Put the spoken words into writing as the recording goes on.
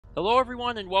Hello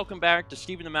everyone and welcome back to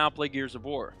Stephen and Mal Play Gears of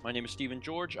War. My name is Stephen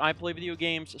George. I play video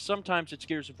games. Sometimes it's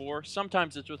Gears of War,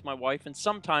 sometimes it's with my wife, and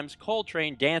sometimes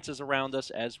Coltrane dances around us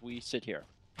as we sit here.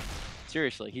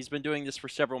 Seriously, he's been doing this for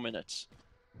several minutes.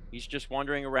 He's just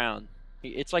wandering around.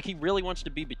 It's like he really wants to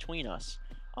be between us.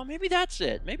 Oh, maybe that's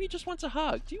it. Maybe he just wants a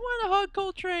hug. Do you want a hug,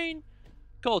 Coltrane?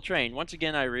 Coltrane, once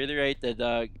again I reiterate that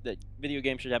that video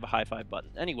games should have a high five button.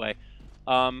 Anyway,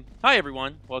 hi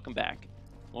everyone, welcome back.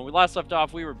 When we last left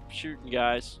off, we were shooting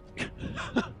guys.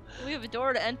 We have a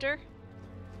door to enter.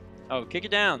 Oh, kick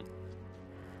it down.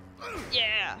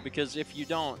 Yeah. Because if you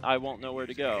don't, I won't know where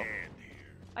to go.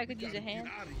 I could use a hand.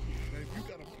 If you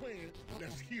got a plan,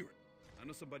 let's hear it. I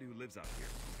know somebody who lives out here.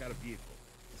 He's got a vehicle.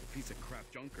 It's a piece of crap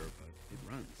junker, but it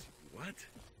runs. What?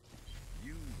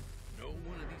 You know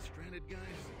one of these stranded guys?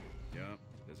 Yeah.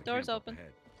 There's a Door's camp up open.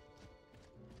 ahead.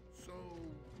 So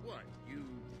what? You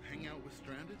hang out with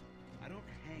stranded? I don't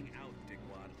hang out,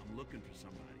 dickwad. I'm looking for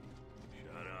somebody.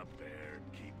 Shut up there.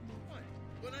 Keep moving. What?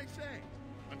 What'd I say?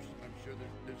 I'm sure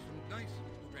there's some nice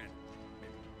stranded.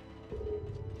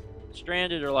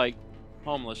 Stranded are like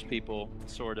homeless people,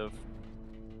 sort of.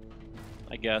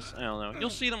 I guess. I don't know.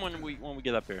 You'll see them when we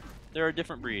get up here. They're a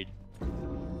different breed.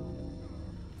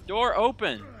 Door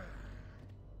open.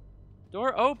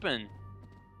 Door open.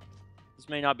 This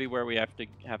may not be where we have to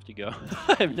go.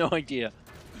 I have no idea.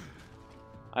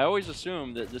 I always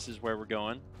assume that this is where we're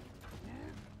going.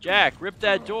 Jack, rip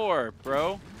that door,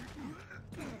 bro.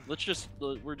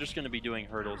 We're just gonna be doing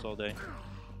hurdles all day.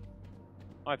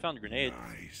 Oh, I found a grenade.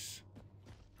 Nice.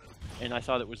 And I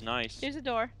thought it was nice. Here's a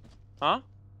door. Huh?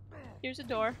 Here's a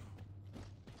door.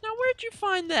 Now, where'd you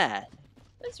find that?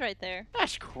 It's right there.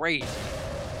 That's crazy.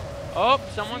 Oh,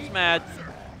 someone's mad.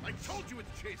 I told you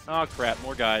it's chasing. Oh, crap,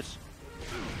 more guys.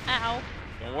 Ow.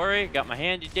 Don't worry, got my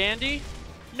handy dandy.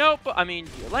 Nope, I mean,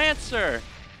 Lancer.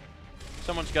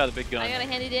 Someone's got a big gun. I got a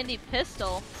handy dandy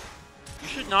pistol. You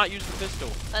should not use the pistol.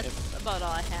 That's about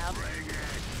all I have.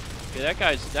 Okay, that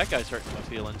guy's hurting my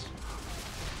feelings.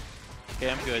 Okay,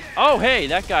 I'm good. Oh, hey,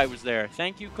 that guy was there.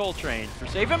 Thank you, Coltrane, for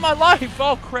saving my life.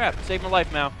 Oh, crap. Save my life,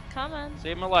 Mal. Come on.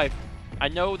 Save my life. I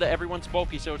know that everyone's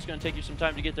bulky, so it's going to take you some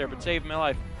time to get there, but save my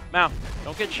life. Mal,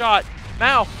 don't get shot.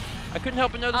 Mal, I couldn't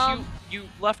help but notice you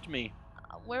left me.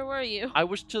 Where were you? I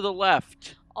was to the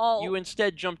left. Oh. You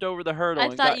instead jumped over the hurdle. I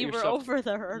and thought got you were yourself... over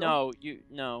the hurdle. No,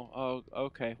 no. Oh,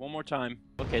 okay. One more time.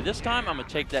 Okay, this time I'm gonna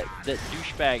take that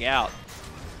douchebag out.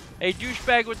 Hey,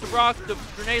 douchebag with the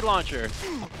grenade launcher.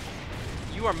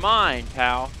 You are mine,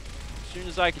 pal. As soon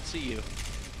as I can see you.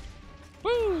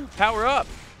 Woo! Power up.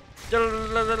 Did I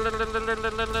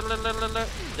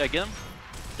get him?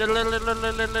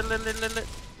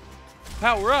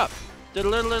 Power up.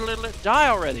 Die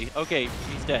already. Okay,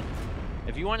 he's dead.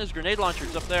 If you want his grenade launcher,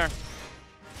 it's up there.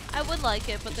 I would like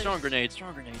it, but Strong grenades,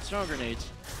 strong grenades, strong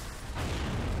grenades.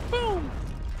 Boom!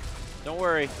 Don't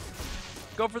worry.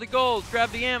 Go for the gold,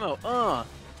 grab the ammo.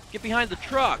 Get behind the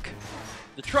truck.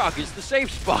 The truck is the safe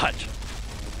spot.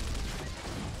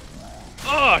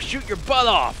 Shoot your butt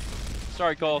off.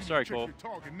 Sorry, Cole, sorry, Cole.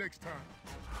 Next time.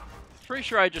 Pretty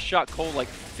sure I just shot Cole like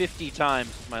 50 times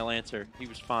with my Lancer. He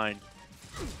was fine.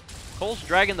 Cole's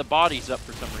dragging the bodies up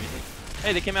for some reason.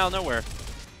 Hey, they came out of nowhere.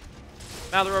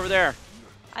 Now they're over there.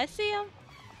 I see him.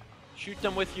 Shoot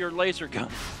them with your laser gun.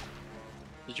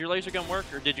 Did your laser gun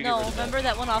work, or did you get rid of remember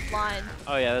that went offline.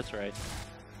 Oh, yeah, that's right.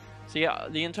 See,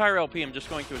 the entire LP, I'm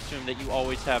just going to assume that you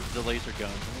always have the laser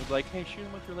gun. And we're like, hey, shoot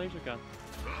him with your laser gun.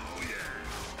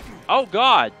 Oh,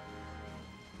 God!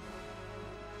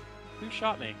 Who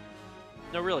shot me?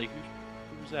 No, really, who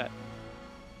was that?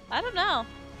 I don't know.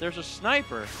 There's a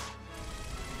sniper.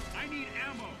 I need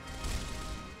ammo.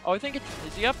 Oh, I think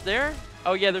is he up there?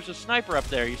 Oh, yeah, there's a sniper up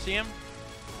there. You see him?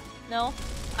 No,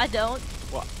 I don't.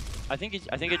 Well, I think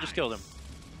I just killed him.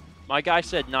 My guy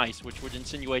said nice, which would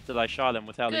insinuate that I shot him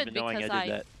without Good, even knowing I did because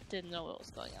that. didn't know what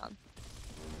was going on.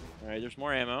 All right, there's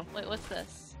more ammo. Wait, what's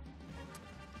this?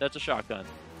 That's a shotgun.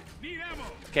 Need ammo.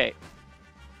 Okay.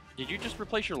 Did you just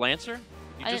replace your Lancer?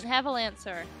 I didn't have a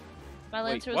Lancer. My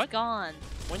Lancer was what? gone.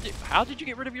 How did you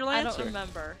get rid of your Lancer? I don't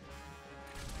remember.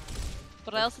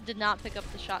 But I also did not pick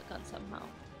up the shotgun somehow.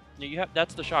 No,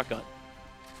 that's the shotgun.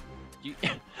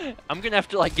 I'm gonna have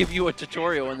to like give you a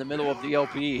tutorial in the middle of the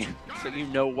LP so you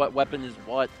know what weapon is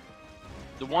what.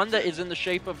 The one that is in the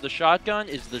shape of the shotgun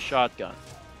is the shotgun.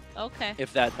 Okay.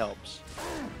 If that helps.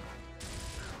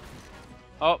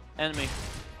 Oh, enemy.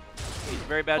 He's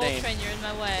very bad aim. Coltrane, you're in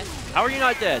my way. How are you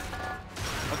not dead?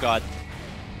 Oh God.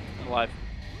 I'm alive.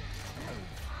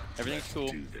 Everything's cool.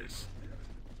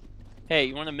 Hey,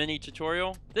 you want a mini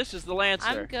tutorial? This is the Lancer.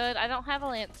 I'm good. I don't have a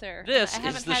Lancer. This I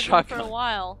haven't is the had shotgun. one for a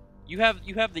while. You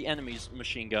have the enemy's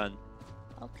machine gun.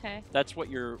 Okay. That's what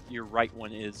your right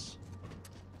one is.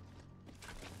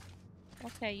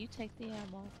 Okay, you take the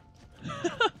ammo.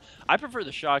 I prefer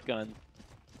the shotgun,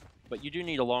 but you do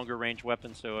need a longer range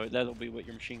weapon, so that'll be what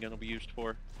your machine gun will be used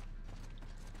for.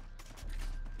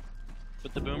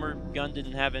 But the boomer gun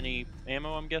didn't have any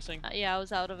ammo, I'm guessing? Yeah, I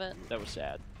was out of it. That was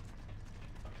sad.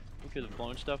 We could have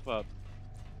blown stuff up.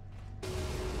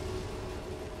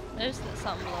 There's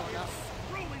something blowing up.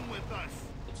 Rolling with us.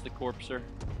 It's the corpser.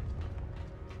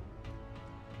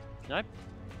 Can I?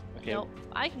 Okay. Nope.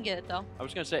 I can get it though. I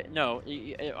was gonna say no.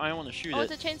 I want to shoot Oh,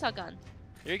 it. it's a chainsaw gun.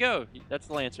 There you go. That's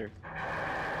the Lancer.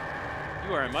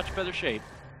 You are in much better shape.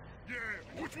 Yeah,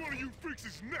 which one of you freaks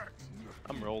is next?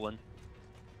 I'm rolling.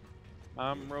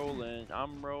 I'm rolling.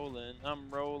 I'm rolling. I'm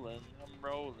rolling. I'm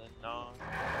rolling on.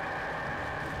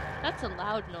 That's a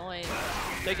loud noise.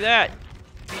 Take that,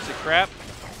 piece of crap.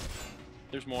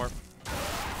 There's more.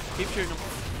 Keep shooting them.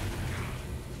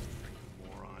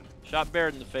 Moron. Shot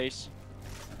Baird in the face.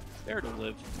 Baird will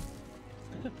live.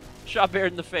 Shot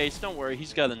Baird in the face. Don't worry,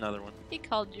 he's got another one. He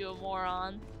called you a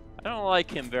moron. I don't like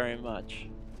him very much.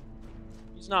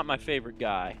 He's not my favorite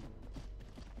guy.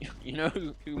 You know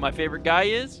who my favorite guy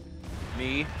is?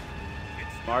 Me,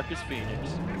 Marcus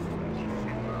Phoenix.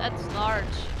 That's large.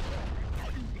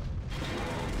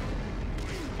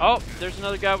 Oh, there's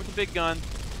another guy with the big gun.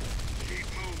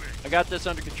 I got this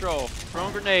under control.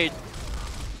 Throwing grenade.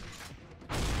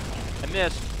 I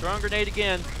missed. Throwing grenade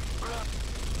again.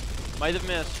 Might have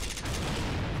missed.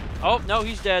 Oh, no,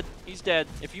 he's dead. He's dead.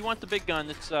 If you want the big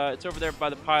gun, it's over there by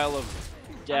the pile of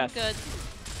death. I'm good.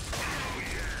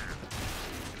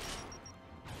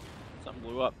 Something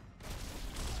blew up.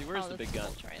 See, where's the Oh, big that's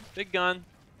gun? the train. Big gun.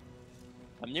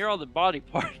 I'm near all the body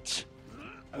parts,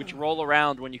 which roll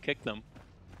around when you kick them.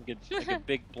 Like a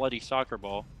big bloody soccer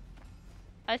ball.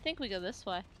 I think we go this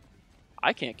way.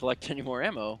 I can't collect any more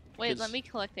ammo. Wait, because let me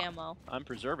collect ammo. I'm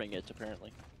preserving it,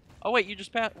 apparently. Oh, wait, you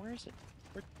just passed. Where is it?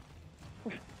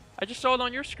 Where? I just saw it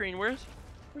on your screen. Where's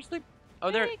the...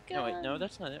 Oh, there. Big No, wait, no, gun.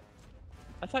 that's not it.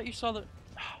 I thought you saw the...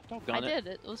 Doggone I it.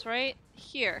 did. It was right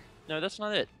here. No, that's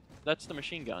not it. That's the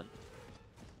machine gun.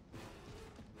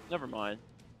 Never mind.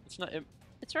 It's not...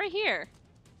 It's right here.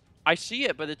 I see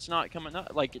it, but it's not coming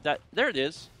up. Like, that... There it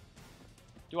is.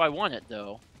 Do I want it,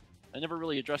 though? I never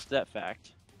really addressed that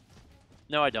fact.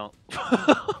 No, I don't.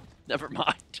 Never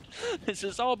mind. This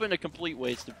has all been a complete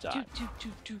waste of time.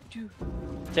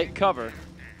 Take cover.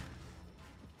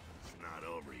 It's not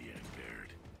over yet,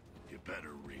 Baird. You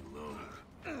better reload.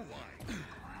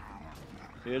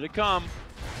 Here they come.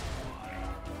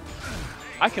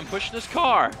 I can push this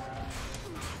car.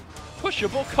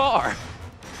 Pushable car.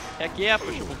 Heck yeah,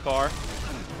 pushable car.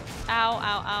 Ow, ow, ow,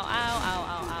 ow, ow,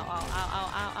 ow, ow, ow,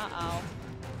 ow, ow, ow, ow.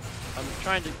 I'm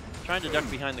trying to duck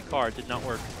behind the car. It did not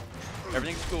work.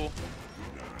 Everything's cool.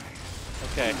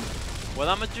 Okay. What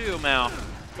I'm gonna do, Mal?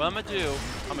 What I'm gonna do?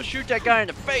 I'm gonna shoot that guy in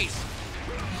the face.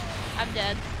 I'm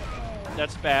dead.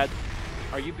 That's bad.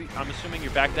 Are you? I'm assuming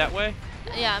you're back that way.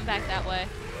 Yeah, I'm back that way.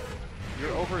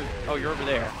 You're over. Oh, you're over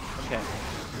there. Okay.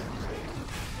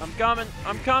 I'm coming.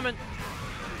 I'm coming.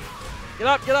 Get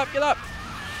up! Get up! Get up!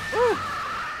 Woo!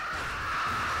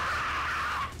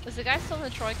 Is the guy still in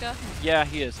the Troika? Yeah,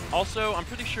 he is. Also, I'm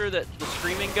pretty sure that the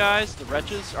screaming guys, the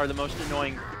wretches, are the most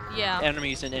annoying Yeah.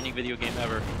 enemies in any video game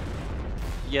ever.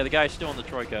 Yeah, the guy's still in the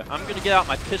Troika. I'm gonna get out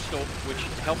my pistol, which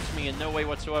helps me in no way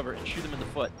whatsoever, and shoot him in the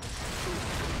foot.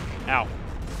 Ow.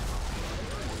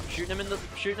 Shooting him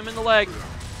in the leg.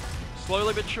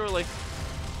 Slowly but surely.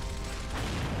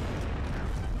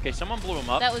 Okay, someone blew him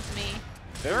up. That was me.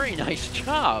 Very nice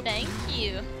job. Thank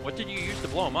you. What did you use to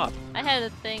blow him up? I had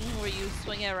a thing where you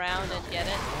swing it around and get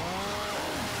it.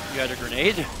 You had a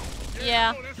grenade?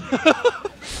 Yeah.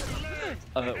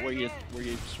 Where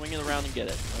you swing it around and get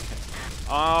it. Okay.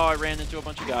 Oh, I ran into a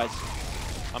bunch of guys.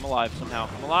 I'm alive somehow.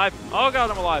 I'm alive. Oh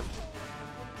god, I'm alive.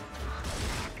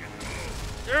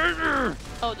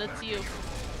 Oh, that's you.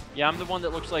 Yeah, I'm the one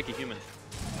that looks like a human.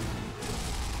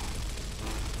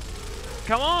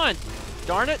 Come on!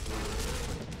 Darn it!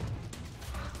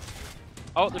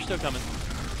 Oh, they're still coming.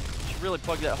 Should really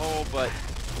plug that hole, but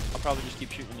I'll probably just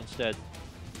keep shooting them instead.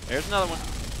 There's another one.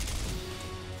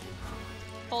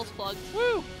 Hole's plugged.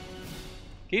 Woo!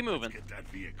 Keep moving. Get that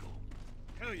vehicle.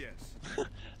 Hell yes.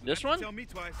 This one? Tell me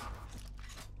twice.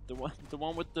 The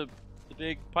one with the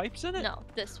big pipes in it? No,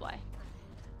 this way.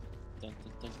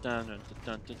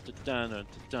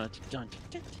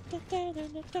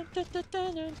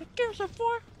 Gears of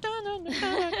War.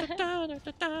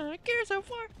 Gears of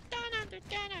War.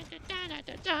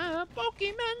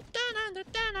 Pokemon.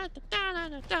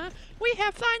 We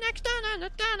have Thighneck.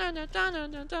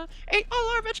 Ate all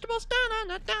our vegetables.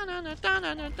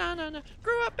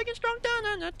 Grew up big and strong.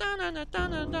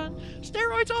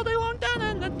 Steroids all day long.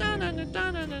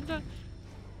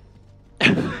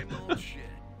 Same old shit.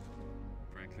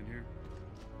 Franklin here?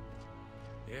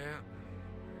 Yeah,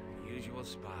 usual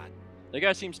spot. That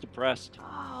guy seems depressed.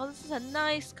 Oh, this is a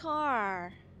nice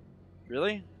car.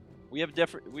 Really? We have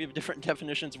different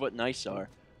definitions of what nice are.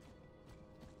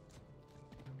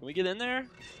 Can we get in there?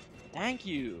 Thank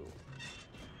you.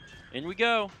 In we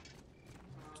go.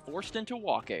 Forced into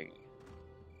walking.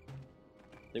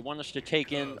 They want us to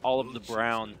take in all of the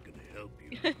brown. Gonna help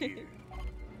you here.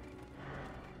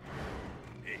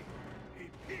 Hey,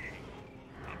 pig.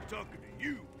 I'm talking to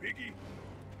you, piggy.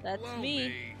 That's Hello, me.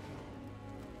 mate.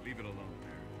 Leave it alone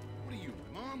there. What are you,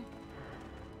 my mom?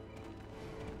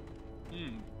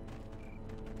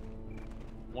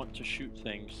 Want to shoot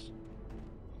things,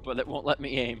 but it won't let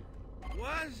me aim.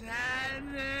 What's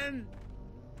happening?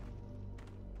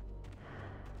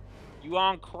 You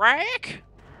on crack?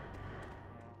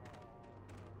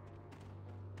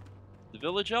 The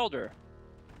village elder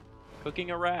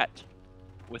cooking a rat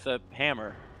with a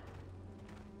hammer.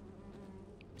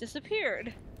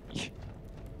 Disappeared. He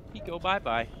go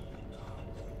bye-bye.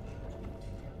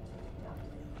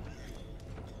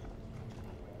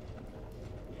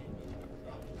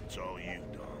 It's all you,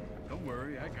 Dom. Don't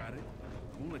worry, I got it.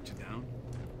 I won't let you down.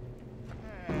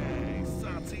 Hey,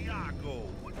 Santiago,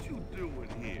 what you doing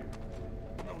here?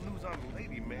 No news on the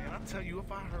lady, man. I'll tell you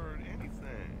if I heard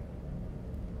anything.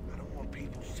 I don't want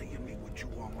people seeing me with you,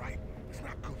 all right? It's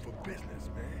not good for business,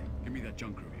 man. Give me that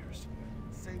junker of yours.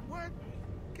 Say what?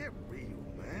 Get real,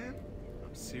 man.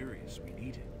 I'm serious. We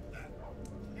need it.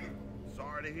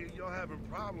 Sorry to hear y'all having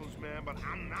problems, man, but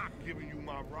I'm not giving you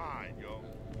my ride, yo.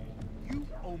 You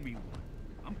owe me one.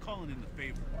 I'm calling in the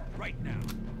favor right now.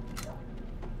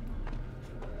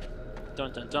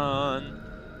 Dun dun dun.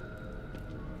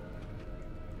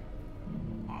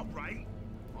 All right,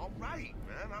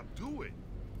 man. I'll do it.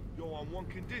 Yo, on one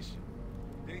condition.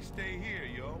 They stay here,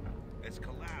 yo. As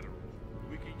collateral.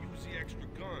 We can use the extra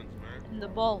guns, man. In the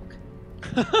bulk.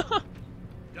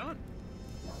 Done.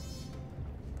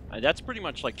 That's pretty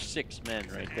much like 6 men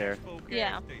right there. Asshole gas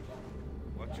Yeah. station.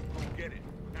 Watch you go get it.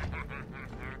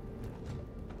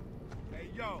 Hey,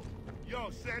 yo,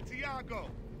 Santiago.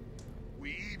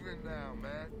 We even now,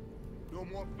 man. No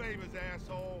more favors,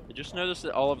 asshole. I just noticed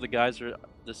that all of the guys are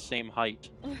the same height,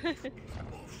 Bullshit.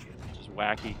 which is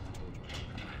wacky.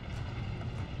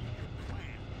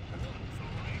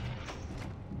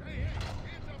 Hey,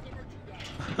 hands off the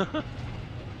merchandise.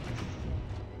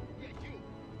 Yeah, you.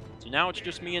 So now it's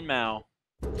just me and Mao.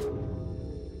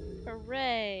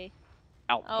 Hooray.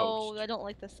 Outpost. Oh, I don't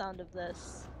like the sound of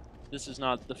this. This is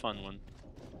not the fun one.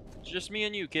 It's just me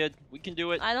and you, kid. We can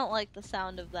do it. I don't like the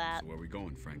sound of that. So where are we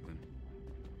going, Franklin?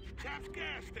 Taps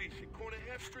gas station, corner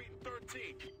F Street and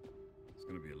 13th. There's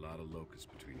gonna be a lot of locusts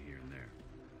between here and there.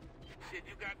 Shit,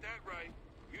 you got that right.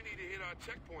 You need to hit our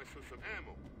checkpoints for some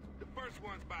ammo. The first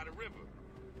one's by the river.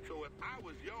 So if I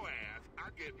was your ass,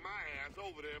 I'd get my ass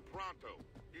over there pronto.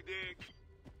 You dig?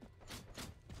 I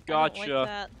don't Gotcha. like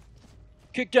that.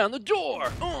 Kick down the door!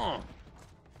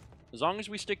 As long as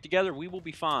we stick together, we will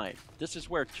be fine. This is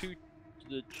where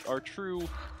our true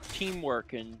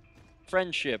teamwork and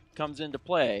friendship comes into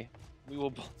play. We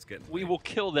will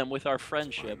kill them with our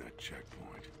friendship. Find that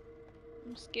checkpoint.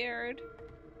 I'm scared.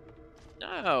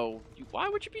 No, why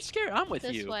would you be scared? I'm with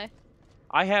This you. way.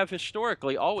 I have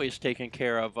historically always taken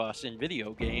care of us in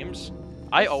video games.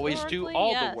 I always do Historically,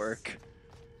 all yes. the work.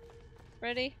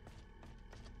 Ready?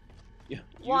 You-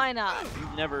 Why not?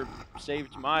 You've never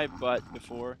saved my butt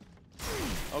before.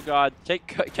 Oh god,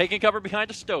 taking cover behind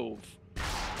a stove.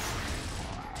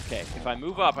 Okay, if I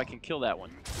move up, I can kill that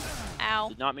one. Ow.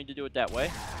 Did not mean to do it that way.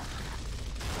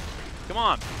 Come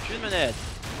on, shoot him in the head.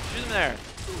 Shoot him there.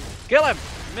 Kill him!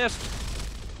 Missed.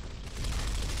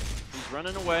 He's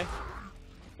running away.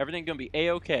 Everything's gonna be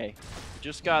a-okay.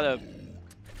 Just gotta...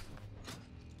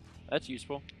 That's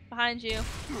useful. Behind you.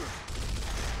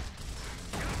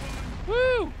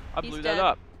 Woo! I He's blew dead. that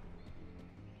up.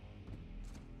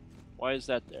 Why is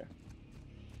that there?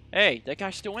 Hey, that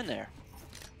guy's still in there.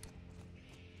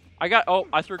 Oh,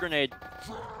 I threw a grenade.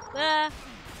 Ah.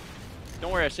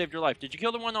 Don't worry, I saved your life. Did you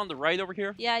kill the one on the right over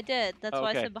here? Yeah, I did. That's Oh, why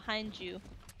okay. I said behind you.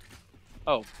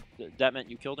 Oh, that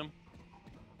meant you killed him?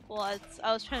 Well,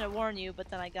 I was trying to warn you, but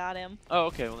then I got him. Oh,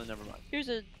 okay, well then never mind. Here's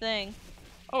a thing.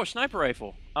 Oh, a sniper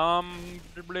rifle. Blah,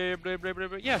 blah, blah, blah,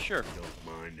 blah. Yeah, sure.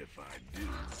 Don't mind if I do.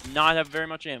 Not have very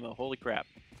much ammo. Holy crap.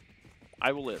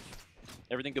 I will live.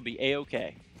 Everything could be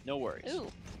a-okay. No worries.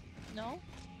 Ooh. No.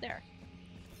 There.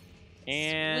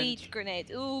 And Sweet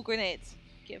grenades. Ooh, grenades.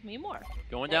 Give me more.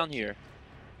 going Thank down you. here.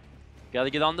 Gotta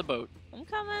get on the boat. I'm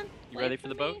coming. You Wait ready for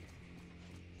the boat? me.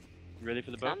 You ready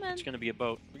for the boat? Coming. It's gonna be a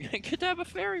boat. We're gonna get to have a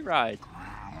ferry ride.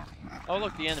 Oh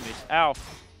look, the enemies. Ow.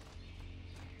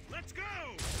 Let's go!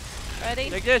 Ready?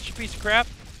 Take this, you piece of crap.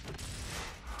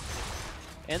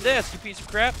 And this, you piece of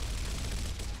crap.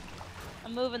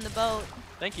 I'm moving the boat.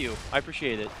 Thank you. I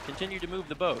appreciate it. Continue to move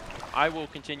the boat. I will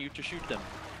continue to shoot them.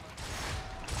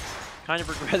 Kind of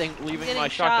regretting leaving getting my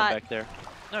shotgun shot. back there.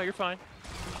 No, you're fine.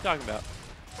 What are you talking about?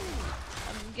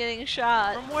 I'm getting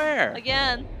shot. From where?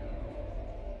 Again.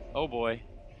 Oh boy.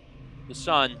 The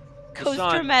sun. The Goes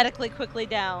sun. dramatically quickly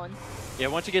down. Yeah,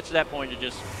 once it gets to that point, it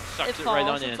just sucks It it falls. right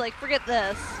on in. It's like, forget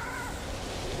this.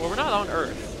 Well, we're not on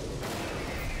Earth.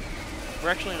 We're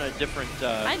actually in a different,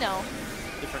 I know,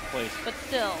 different place. but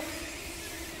still.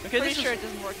 Okay, Pretty this sure is, it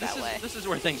doesn't work this that is, way. This is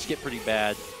where things get pretty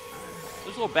bad.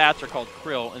 Those little bats are called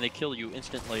krill, and they kill you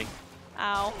instantly.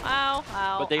 Ow, ow,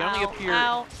 ow. But they only ow, appear-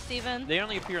 Ow, Steven. They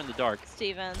only appear in the dark.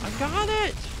 Steven. I got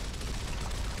it!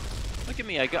 Look at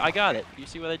me, I got it. You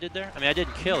see what I did there? I mean, I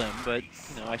didn't kill him, but, you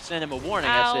know, I sent him a warning.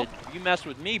 Ow. I said, you mess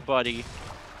with me, buddy.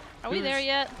 Are we there Who's-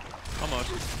 yet? Almost.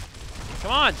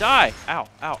 Come on, die! Ow,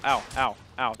 ow, ow, ow,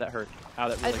 ow, that hurt. Ow,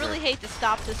 that really I'd really hurt. hate to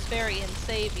stop this ferry and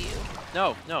save you.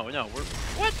 No, no, no, we're...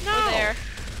 What? No! We're there.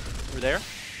 We're there?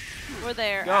 We're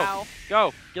there. Go. Ow.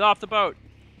 Go! Get off the boat!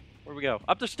 Where we go?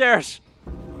 Up the stairs!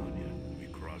 Anya, we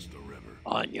crossed the river.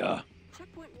 Anya.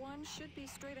 Checkpoint 1 should be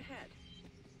straight ahead.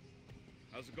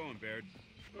 How's it going, Baird?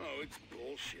 Oh, it's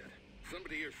bullshit.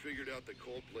 Somebody here figured out that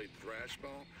Cole played thrash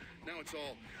ball. Now it's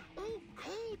all, oh,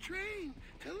 Coltrane,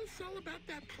 tell us all about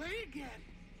that play again.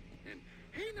 And,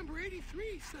 hey, number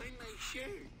 83, sign my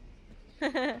shirt.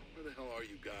 Where the hell are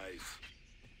you guys?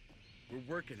 We're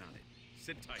working on it.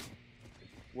 Sit tight.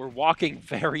 We're walking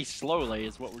very slowly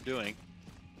is what we're doing.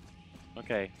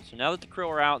 Okay, so now that the krill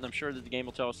are out, and I'm sure that the game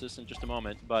will tell us this in just a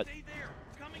moment, but Stay there.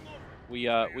 Coming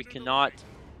over. we cannot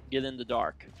get in the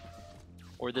dark,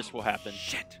 or this will happen.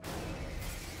 Shit.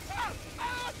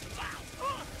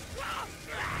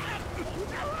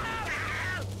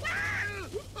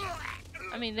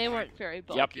 I mean, they weren't very Yep.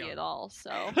 bulky at all,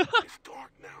 so. It's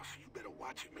dark now, so you better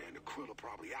watch it, man. The krill are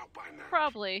probably out by now.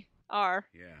 Probably are.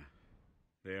 Yeah,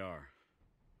 they are.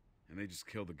 And they just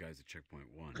killed the guys at checkpoint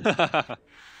 1. Shit.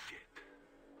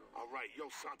 All right, yo,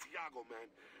 Santiago, man.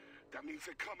 That means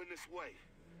they're coming this way.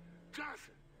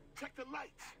 Johnson, check the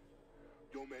lights.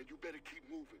 Yo, man, you better keep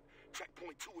moving.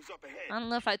 Checkpoint 2 is up ahead. I don't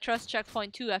know if I trust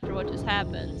checkpoint 2 after what just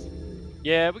happened.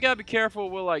 Yeah, we gotta be careful.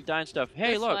 We'll like die and stuff.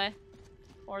 Hey, This look, way.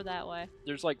 Or that way.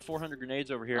 there's like 400 grenades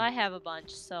over here. I have a bunch,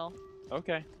 so.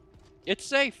 Okay, it's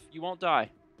safe. You won't die.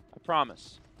 I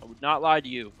promise. I would not lie to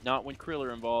you. Not when krill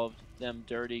are involved. Them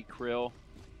dirty krill.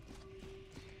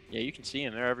 Yeah, you can see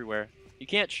them. They're everywhere. You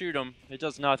can't shoot them. It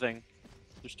does nothing.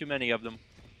 There's too many of them.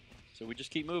 So we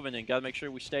just keep moving and gotta make sure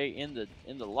we stay in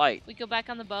the light. We go back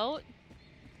on the boat?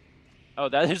 Oh,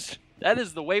 that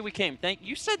is the way we came.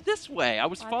 You said this way. I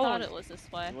was I following. thought it was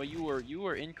this way. Well, you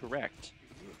were incorrect.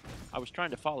 I was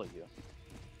trying to follow you.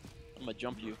 I'm gonna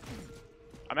jump you.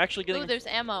 I'm actually getting. Ooh, there's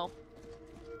ammo.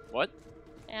 What?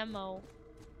 Ammo.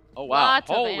 Oh wow! Lots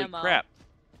of Holy ammo. crap!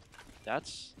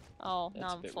 That's Oh, now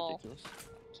a I'm bit full. ridiculous.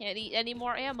 Can't eat any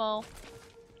more ammo.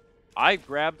 I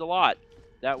grabbed a lot.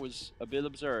 That was a bit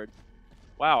absurd.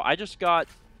 Wow! I just got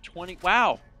 20.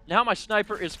 Wow! Now my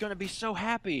sniper is gonna be so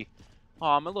happy.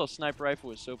 Oh, my little sniper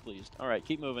rifle is so pleased. All right,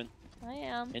 keep moving I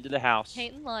am. into the house.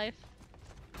 Hating life.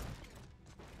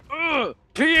 Ugh!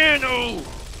 Piano!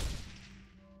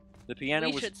 The piano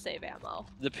We was should save ammo.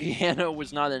 the piano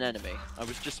was not an enemy. I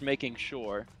was just making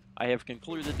sure. I have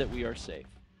concluded that we are safe.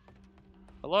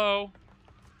 Hello?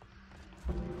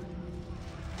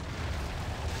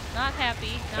 Not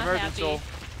happy. Not Emergency. happy.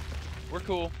 We're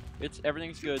cool.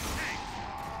 Everything's good.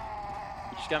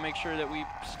 We just gotta make sure that we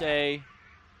stay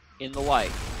in the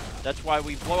light. That's why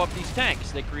we blow up these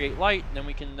tanks. They create light, and then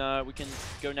we can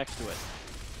go next to it.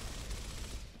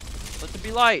 Let there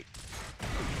be light.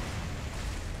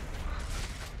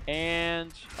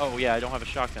 And oh yeah, I don't have a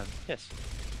shotgun. Yes.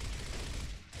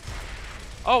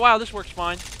 Oh wow, this works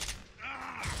fine.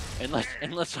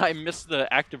 Unless I miss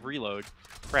the active reload.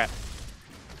 Crap.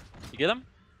 You get them?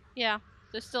 Yeah,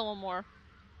 there's still one more.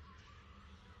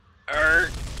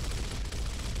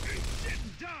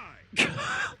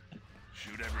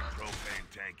 Shoot every propane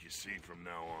tank you see from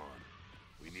now on.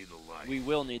 We need the light. We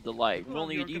will need the light. We'll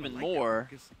need even more.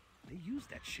 They use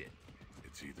that shit.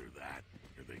 It's either that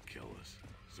or they kill us.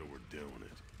 So we're doing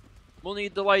it. We'll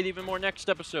need the light even more next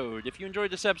episode. If you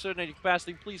enjoyed this episode in any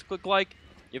capacity, please click like.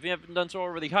 If you haven't done so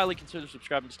already, highly consider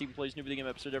subscribing to Stephen Plays new video game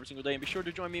episode every single day. And be sure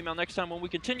to join me next time when we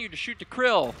continue to shoot the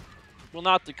krill. Well,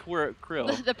 not the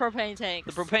krill. The propane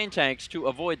tanks. The propane tanks to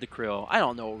avoid the krill. I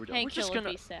don't know what we're doing. Hank Hill would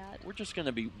be sad. We're just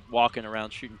gonna be walking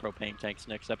around shooting propane tanks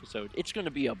next episode. It's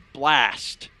gonna be a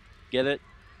blast. Get it?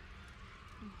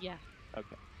 Yeah.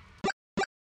 Okay.